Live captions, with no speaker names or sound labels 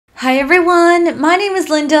Hi everyone, my name is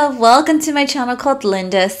Linda. Welcome to my channel called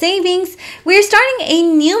Linda Savings. We're starting a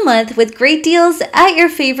new month with great deals at your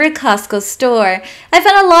favorite Costco store. I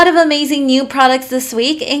found a lot of amazing new products this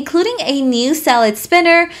week, including a new salad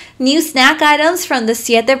spinner, new snack items from the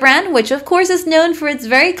Siete brand, which of course is known for its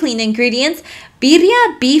very clean ingredients,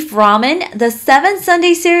 Birria beef ramen, the 7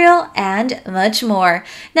 Sunday cereal, and much more.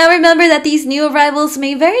 Now remember that these new arrivals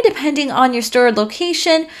may vary depending on your store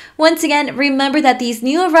location. Once again, remember that these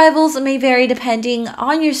new arrivals may vary depending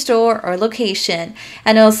on your store or location.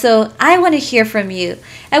 And also, I want to hear from you.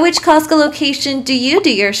 At which Costco location do you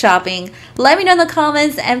do your shopping? Let me know in the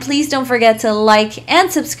comments, and please don't forget to like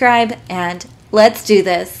and subscribe, and let's do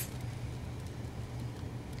this.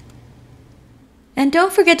 And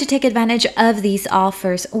don't forget to take advantage of these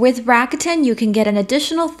offers. With Rakuten, you can get an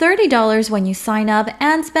additional $30 when you sign up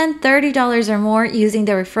and spend $30 or more using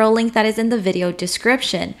the referral link that is in the video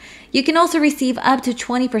description. You can also receive up to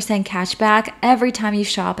 20% cash back every time you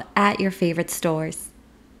shop at your favorite stores.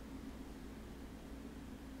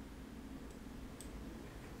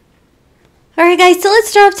 Alright guys, so let's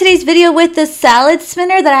start off today's video with the salad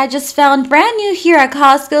spinner that I just found brand new here at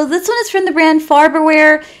Costco. This one is from the brand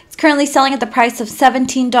Farberware. It's currently selling at the price of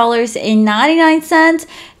 $17.99.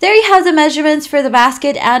 There you have the measurements for the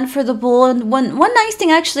basket and for the bowl. And one nice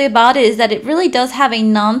thing actually about it is that it really does have a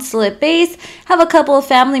non-slip base. I have a couple of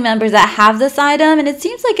family members that have this item, and it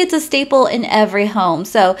seems like it's a staple in every home.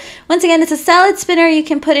 So once again, it's a salad spinner. You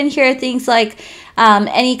can put in here things like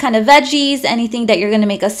any kind of veggies, anything that you're going to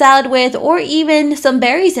make a salad with, or even some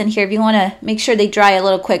berries in here if you want to make sure they dry a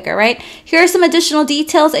little quicker, right? Here are some additional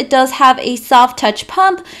details. It does have a soft touch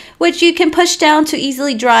pump, which you can push down to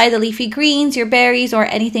easily dry the leafy greens, your berries, or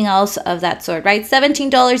anything else of that sort, right?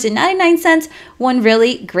 $17.99, one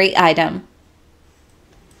really great item.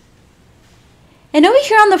 And over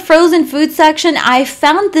here on the frozen food section, I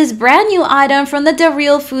found this brand new item from the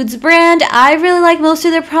Real Foods brand. I really like most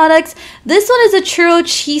of their products. This one is a churro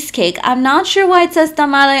cheesecake. I'm not sure why it says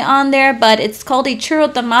tamale on there, but it's called a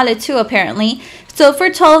churro tamale too apparently. So for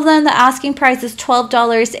 12 of them, the asking price is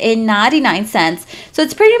 $12.99. So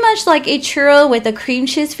it's pretty much like a churro with a cream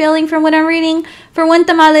cheese filling from what I'm reading. For one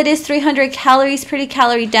tamale, it is 300 calories, pretty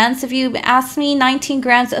calorie dense if you ask me. 19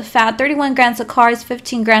 grams of fat, 31 grams of carbs,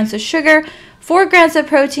 15 grams of sugar, 4 grams of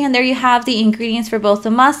protein, and there you have the ingredients for both the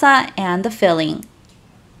masa and the filling.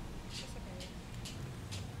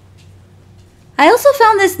 I also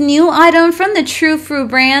found this new item from the True Fruit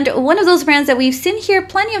brand, one of those brands that we've seen here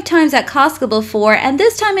plenty of times at Costco before, and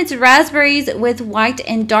this time it's raspberries with white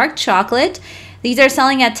and dark chocolate. These are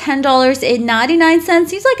selling at $10.99.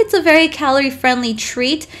 Seems like it's a very calorie-friendly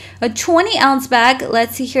treat. A 20-ounce bag.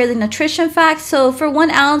 Let's see here the nutrition facts. So for 1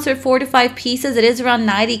 ounce or 4 to 5 pieces, it is around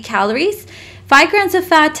 90 calories. 5 grams of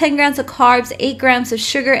fat, 10 grams of carbs, 8 grams of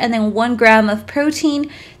sugar, and then 1 gram of protein.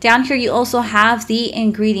 Down here, you also have the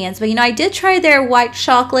ingredients. But, I did try their white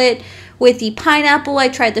chocolate with the pineapple. I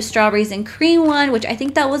tried the strawberries and cream one, which I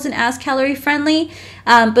think that wasn't as calorie friendly.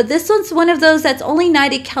 But this one's one of those that's only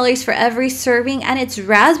 90 calories for every serving, and it's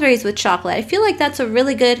raspberries with chocolate. I feel like that's a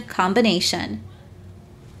really good combination.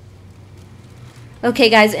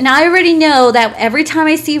 Okay guys, and I already know that every time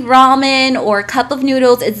I see ramen or a cup of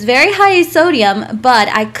noodles, it's very high in sodium, but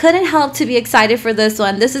I couldn't help to be excited for this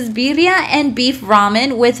one. This is birria and beef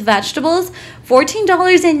ramen with vegetables.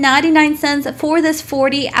 $14.99 for this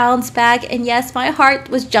 40-ounce bag, and yes, my heart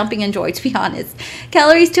was jumping in joy, to be honest.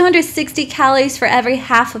 Calories, 260 calories for every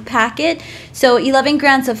half a packet. So 11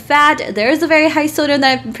 grams of fat, there's a very high sodium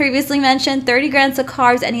that I previously mentioned, 30 grams of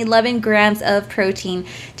carbs, and 11 grams of protein.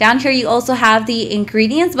 Down here you also have the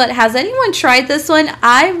ingredients, but has anyone tried this one?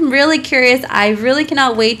 I'm really curious. I really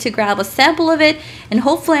cannot wait to grab a sample of it, and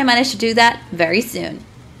hopefully I manage to do that very soon.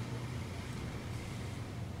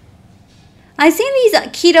 I've seen these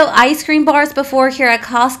keto ice cream bars before here at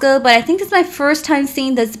Costco, but I think this is my first time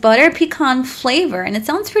seeing this butter pecan flavor, and it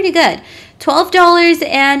sounds pretty good.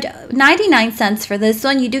 $12.99 for this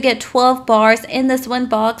one. You do get 12 bars in this one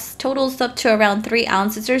box, totals up to around 3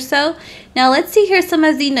 ounces or so. Now let's see here some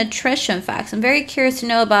of the nutrition facts. I'm very curious to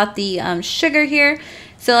know about the sugar here.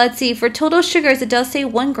 So let's see, for total sugars, it does say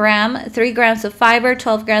 1 gram, 3 grams of fiber,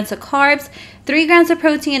 12 grams of carbs, 3 grams of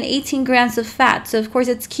protein, and 18 grams of fat. So of course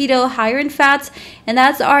it's keto, higher in fats, and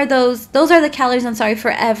those are the calories, I'm sorry,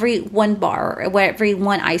 for every 1 bar, or every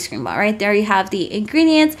 1 ice cream bar, right? There you have the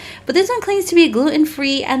ingredients, but this one claims to be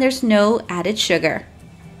gluten-free and there's no added sugar.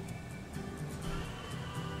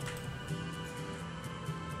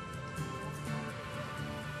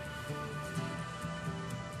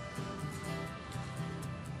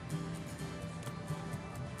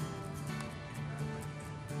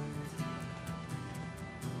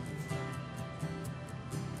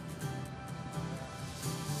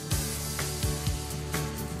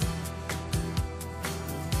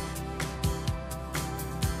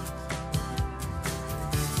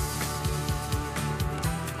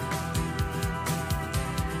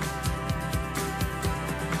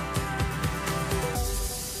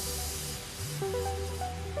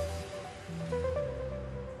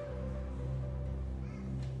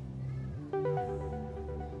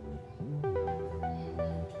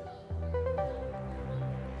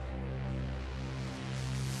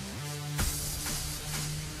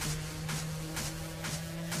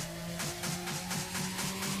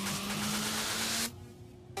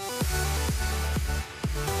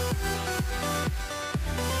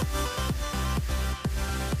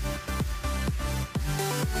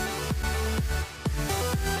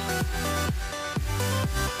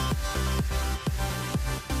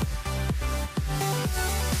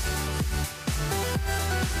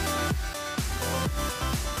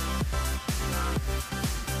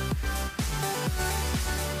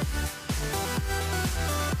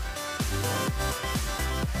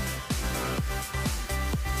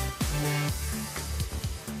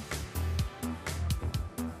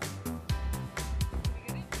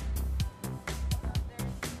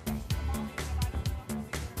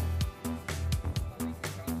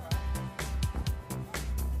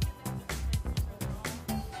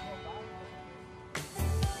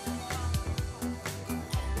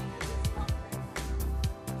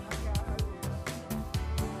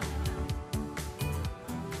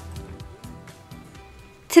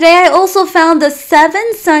 Today I also found the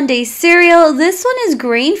 7 Sunday cereal. This one is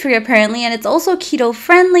grain-free apparently, and it's also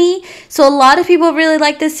keto-friendly. So a lot of people really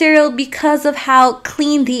like this cereal because of how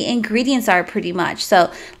clean the ingredients are pretty much. So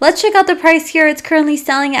let's check out the price here. It's currently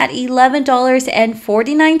selling at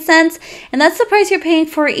 $11.49, and that's the price you're paying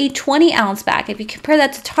for a 20-ounce bag. If you compare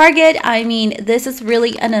that to Target, I mean, this is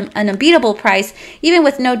really an unbeatable price, even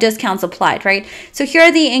with no discounts applied, right? So here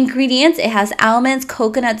are the ingredients. It has almonds,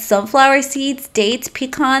 coconut, sunflower seeds, dates,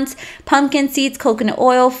 pecans, pumpkin seeds, coconut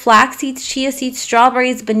oil, flax seeds, chia seeds,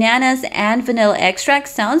 strawberries, bananas, and vanilla extract.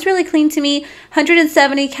 Sounds really clean to me.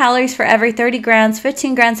 170 calories for every 30 grams,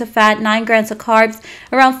 15 grams of fat, 9 grams of carbs,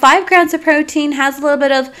 around 5 grams of protein, has a little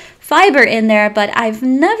bit of fiber in there, but I've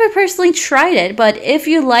never personally tried it. But if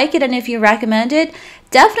you like it and if you recommend it,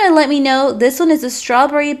 definitely let me know. This one is a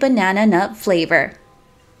strawberry banana nut flavor.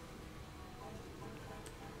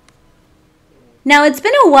 Now, it's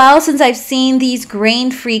been a while since I've seen these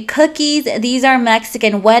grain-free cookies. These are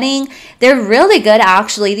Mexican wedding. They're really good,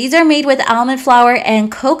 actually. These are made with almond flour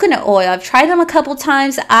and coconut oil. I've tried them a couple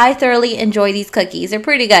times. I thoroughly enjoy these cookies. They're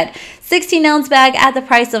pretty good. 16-ounce bag at the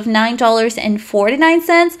price of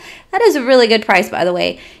 $9.49. That is a really good price, by the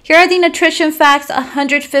way. Here are the nutrition facts.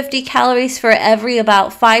 150 calories for every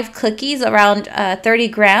about 5 cookies, around 30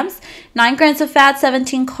 grams. 9 grams of fat,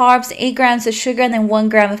 17 carbs, 8 grams of sugar, and then 1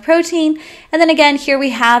 gram of protein. And then again, here we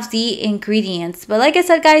have the ingredients. But like I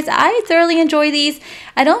said, guys, I thoroughly enjoy these.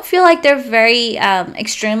 I don't feel like they're very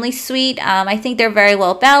extremely sweet. I think they're very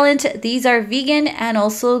well balanced. These are vegan and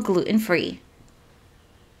also gluten-free.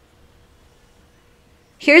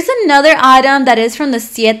 Here's another item that is from the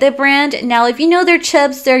Siete brand. Now, if you know their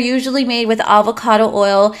chips, they're usually made with avocado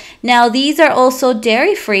oil. Now, these are also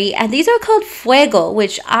dairy-free, and these are called Fuego,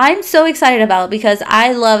 which I'm so excited about because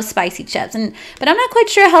I love spicy chips. But I'm not quite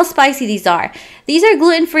sure how spicy these are. These are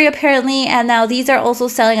gluten-free apparently, and now these are also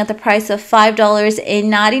selling at the price of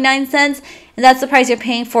 $5.99. And that's the price you're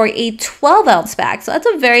paying for a 12-ounce bag. So that's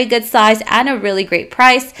a very good size and a really great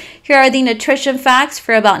price. Here are the nutrition facts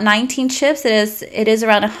for about 19 chips. It is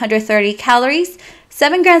around 130 calories,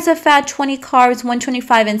 7 grams of fat, 20 carbs,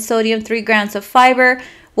 125 in sodium, 3 grams of fiber,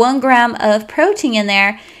 1 gram of protein in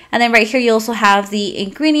there. And then right here, you also have the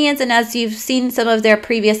ingredients. And as you've seen some of their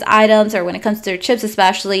previous items, or when it comes to their chips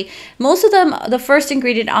especially, most of them, the first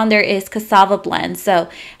ingredient on there is cassava blend. So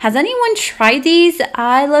has anyone tried these?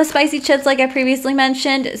 I love spicy chips like I previously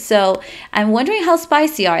mentioned. So I'm wondering, how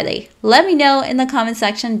spicy are they? Let me know in the comment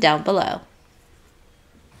section down below.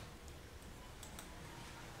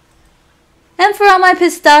 And for all my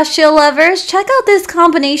pistachio lovers, check out this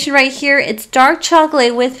combination right here. It's dark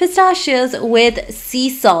chocolate with pistachios with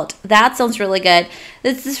sea salt. That sounds really good.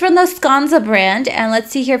 This is from the Sconza brand. And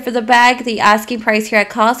let's see here for the bag. The asking price here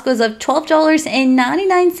at Costco is of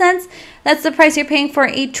 $12.99. That's the price you're paying for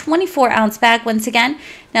a 24-ounce bag once again.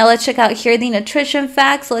 Now let's check out here the nutrition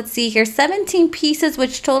facts. Let's see here, 17 pieces,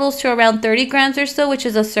 which totals to around 30 grams or so, which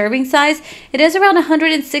is a serving size. It is around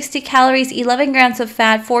 160 calories, 11 grams of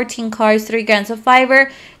fat, 14 carbs, 3 grams of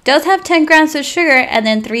fiber. Does have 10 grams of sugar and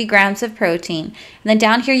then 3 grams of protein. And then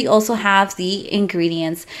down here you also have the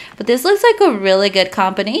ingredients. But this looks like a really good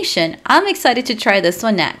combination. I'm excited to try this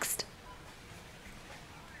one next.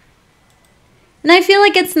 And I feel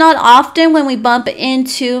like it's not often when we bump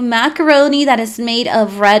into macaroni that is made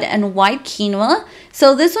of red and white quinoa.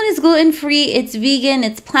 So this one is gluten-free, it's vegan,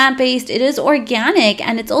 it's plant-based, it is organic,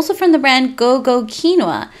 and it's also from the brand Go-Go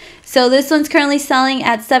Quinoa. So this one's currently selling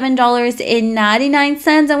at $7.99.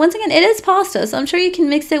 And once again, it is pasta. So I'm sure you can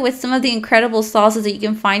mix it with some of the incredible sauces that you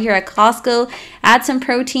can find here at Costco. Add some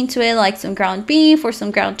protein to it, like some ground beef or some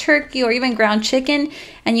ground turkey or even ground chicken.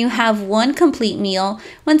 And you have one complete meal.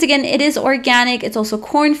 Once again, it is organic. It's also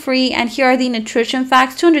corn-free. And here are the nutrition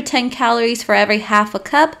facts. 210 calories for every half a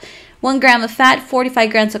cup. 1 gram of fat, 45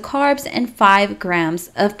 grams of carbs, and 5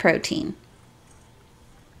 grams of protein.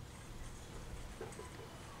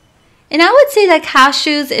 And I would say that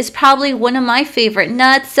cashews is probably one of my favorite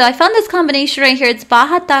nuts. So I found this combination right here. It's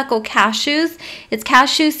Baja Taco cashews. It's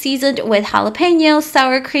cashews seasoned with jalapeno,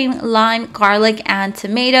 sour cream, lime, garlic, and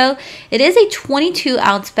tomato. It is a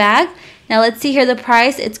 22-ounce bag. Now let's see here the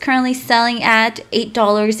price. It's currently selling at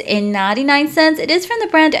 $8.99. It is from the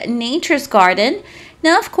brand Nature's Garden.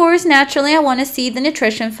 Now, of course, naturally, I want to see the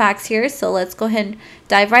nutrition facts here. So let's go ahead and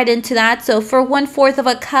dive right into that. So for 1/4 of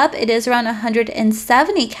a cup, it is around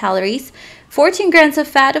 170 calories. 14 grams of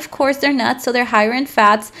fat, of course, they're nuts, so they're higher in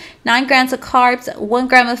fats. 9 grams of carbs, 1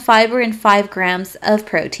 gram of fiber, and 5 grams of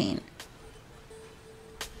protein.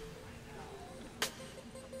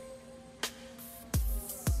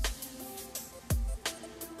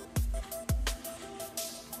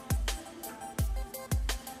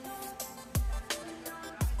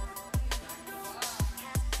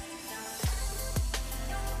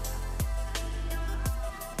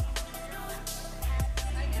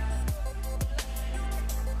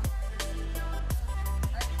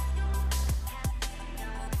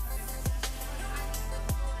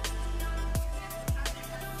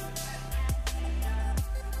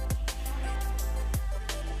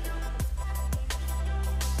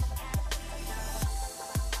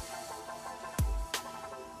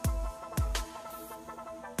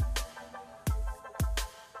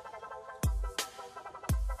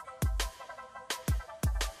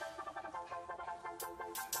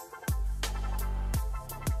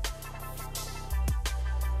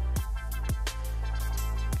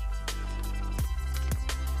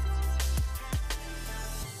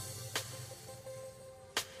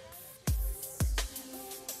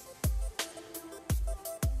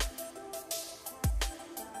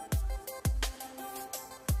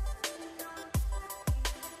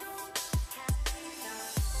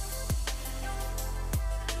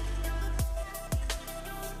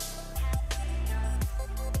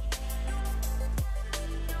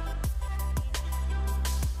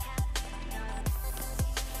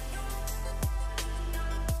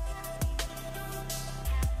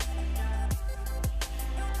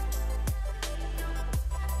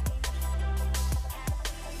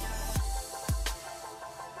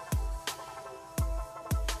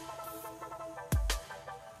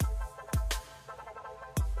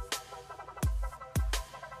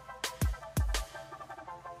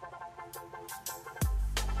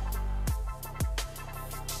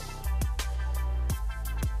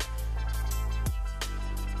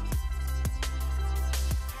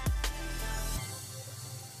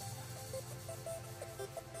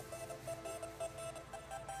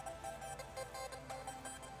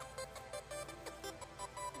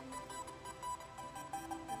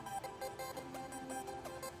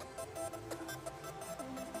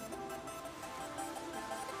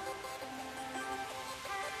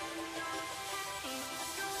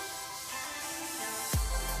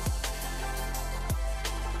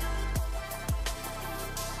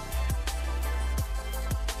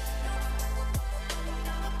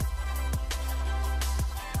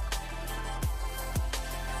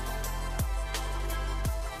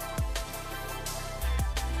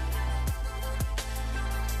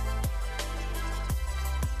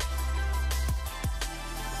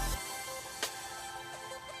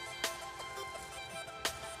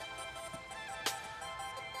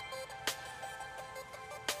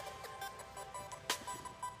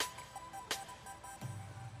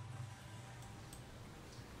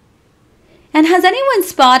 And has anyone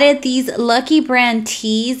spotted these Lucky brand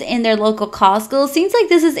teas in their local Costco? Seems like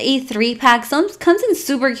this is a 3-pack. Some comes in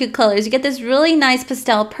super cute colors. You get this really nice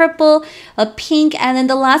pastel purple, a pink, and then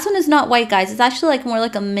the last one is not white, guys. It's actually like more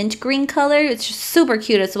like a mint green color. It's just super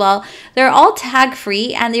cute as well. They're all tag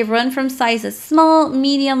free and they run from sizes small,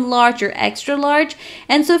 medium, large, or extra large.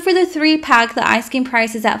 And so for the 3-pack, the ice cream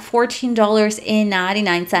price is at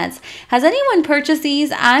 $14.99. Has anyone purchased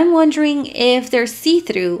these? I'm wondering if they're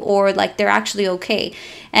see-through or like they're actually okay.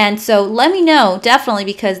 And so let me know, definitely,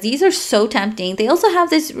 because these are so tempting. They also have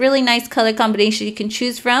this really nice color combination you can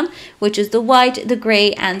choose from, which is the white, the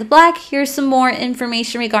gray, and the black. Here's some more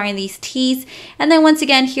information regarding these teas. And then once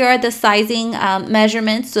again, here are the sizing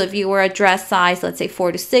measurements. So if you were a dress size, let's say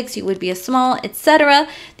 4 to 6, you would be a small, etc.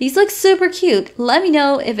 These look super cute. Let me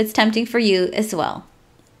know if it's tempting for you as well.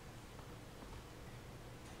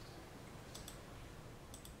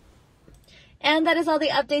 And that is all the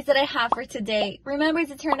updates that I have for today. Remember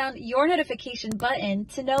to turn on your notification button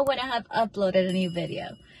to know when I have uploaded a new video.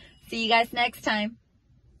 See you guys next time.